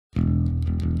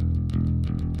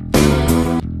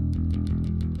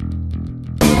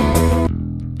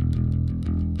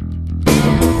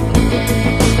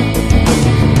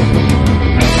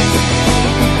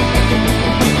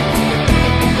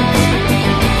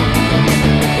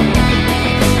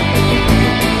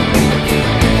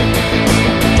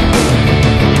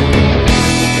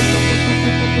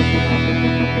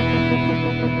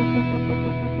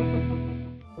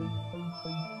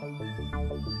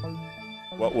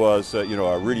was, you know,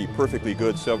 a really perfectly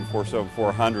good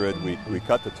 747-400. We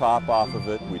cut the top off of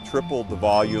it, we tripled the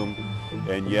volume,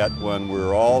 and yet when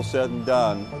we're all said and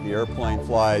done, the airplane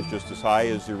flies just as high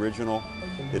as the original.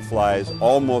 It flies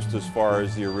almost as far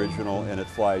as the original, and it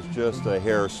flies just a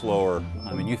hair slower.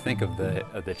 I mean, you think of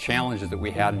the challenges that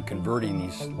we had in converting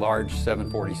these large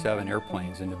 747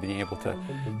 airplanes into being able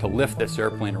to lift this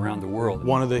airplane around the world.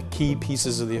 One of the key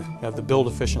pieces of the build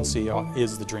efficiency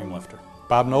is the Dream Lifter.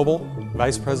 Bob Noble,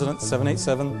 Vice President,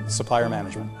 787 Supplier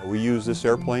Management. We use this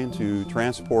airplane to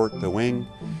transport the wing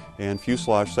and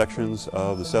fuselage sections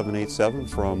of the 787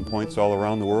 from points all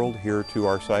around the world here to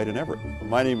our site in Everett.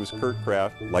 My name is Kurt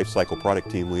Kraft, Lifecycle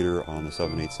Product Team Leader on the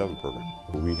 787 program.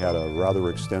 We had a rather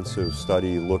extensive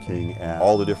study looking at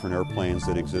all the different airplanes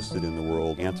that existed in the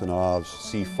world, Antonovs,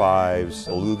 C-5s,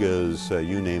 Belugas,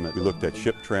 you name it. We looked at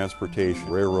ship transportation,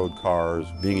 railroad cars.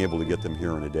 Being able to get them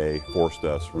here in a day forced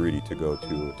us really to go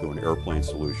to an airplane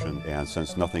solution, and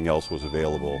since nothing else was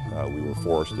available, we were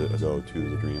forced to go to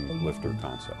the Dream Lifter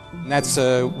concept. And that's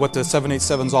what the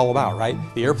 787 is all about, right?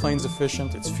 The airplane's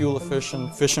efficient, it's fuel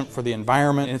efficient for the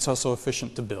environment, and it's also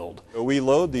efficient to build. We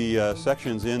load the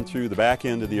sections in through the back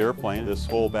end of the airplane. This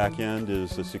whole back end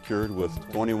is secured with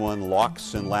 21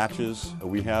 locks and latches.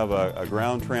 We have a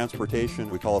ground transportation,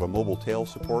 we call it a mobile tail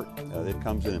support. It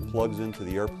comes in and plugs into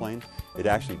the airplane. It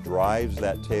actually drives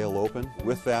that tail open.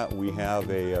 With that, we have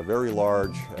a very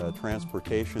large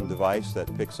transportation device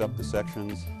that picks up the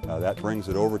sections. That brings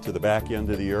it over to the back end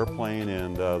of the airplane,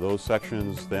 and those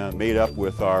sections then made up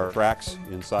with our tracks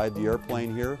inside the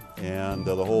airplane here, and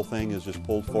the whole thing is just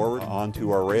pulled forward onto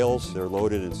our rails. They're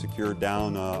loaded and secured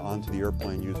down onto the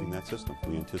airplane using that system.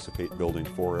 We anticipate building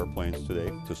 4 airplanes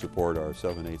today to support our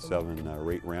 787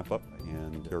 rate ramp up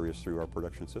and carry us through our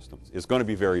production systems. It's going to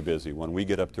be very busy. When we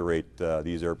get up to rate,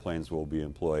 these airplanes will be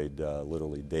employed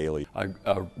literally daily.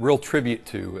 A real tribute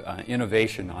to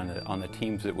innovation on the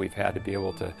teams that we've had to be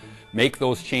able to make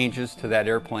those changes to that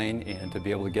airplane and to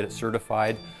be able to get it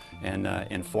certified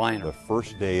and flying. The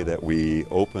first day that we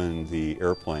opened the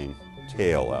airplane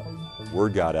tail up,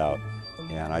 word got out,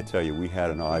 and I tell you, we had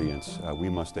an audience. We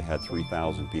must have had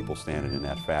 3,000 people standing in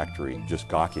that factory just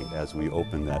gawking as we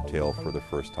opened that tail for the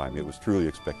first time. It was truly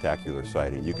a spectacular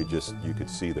sight, and you could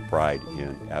see the pride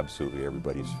in absolutely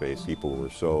everybody's face. People were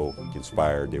so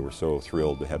inspired, they were so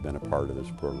thrilled to have been a part of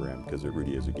this program because it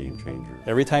really is a game changer.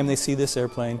 Every time they see this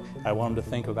airplane, I want them to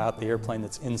think about the airplane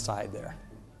that's inside there.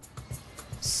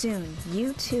 Soon,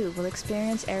 you too will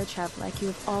experience air travel like you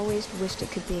have always wished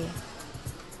it could be.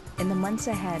 In the months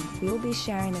ahead, we will be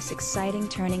sharing this exciting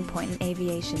turning point in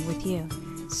aviation with you.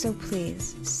 So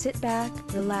please, sit back,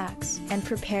 relax, and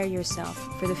prepare yourself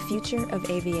for the future of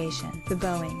aviation. The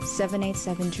Boeing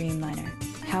 787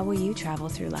 Dreamliner. How will you travel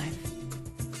through life?